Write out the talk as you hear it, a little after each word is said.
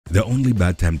The only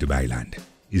bad time to buy land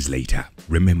is later.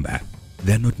 Remember,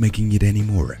 they're not making it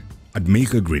anymore. At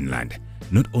Mika Greenland,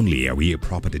 not only are we a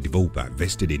property developer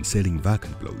vested in selling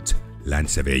vacant plots, land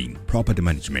surveying, property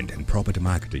management and property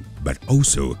marketing, but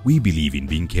also we believe in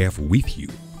being careful with you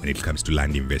when it comes to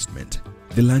land investment.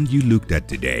 The land you looked at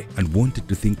today and wanted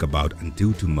to think about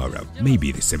until tomorrow may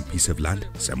be the same piece of land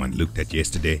someone looked at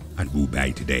yesterday and will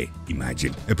buy today.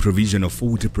 Imagine a provision of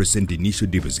 40% initial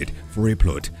deposit for a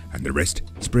plot and the rest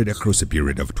spread across a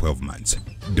period of 12 months.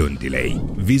 Don't delay.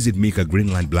 Visit Mika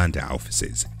Greenland Blantyre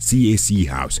offices, CAC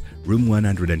House, room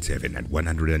 107 and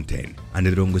 110, and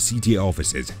the Rongo City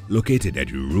offices located at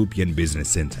European Business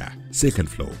Center, 2nd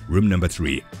floor, room number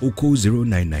 3, or call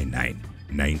 0999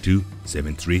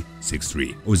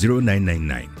 927363 or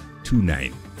 0999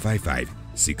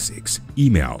 295566.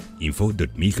 Email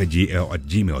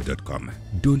info.mikagl@gmail.com.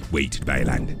 Don't wait to buy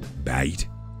land. Buy it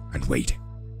and wait.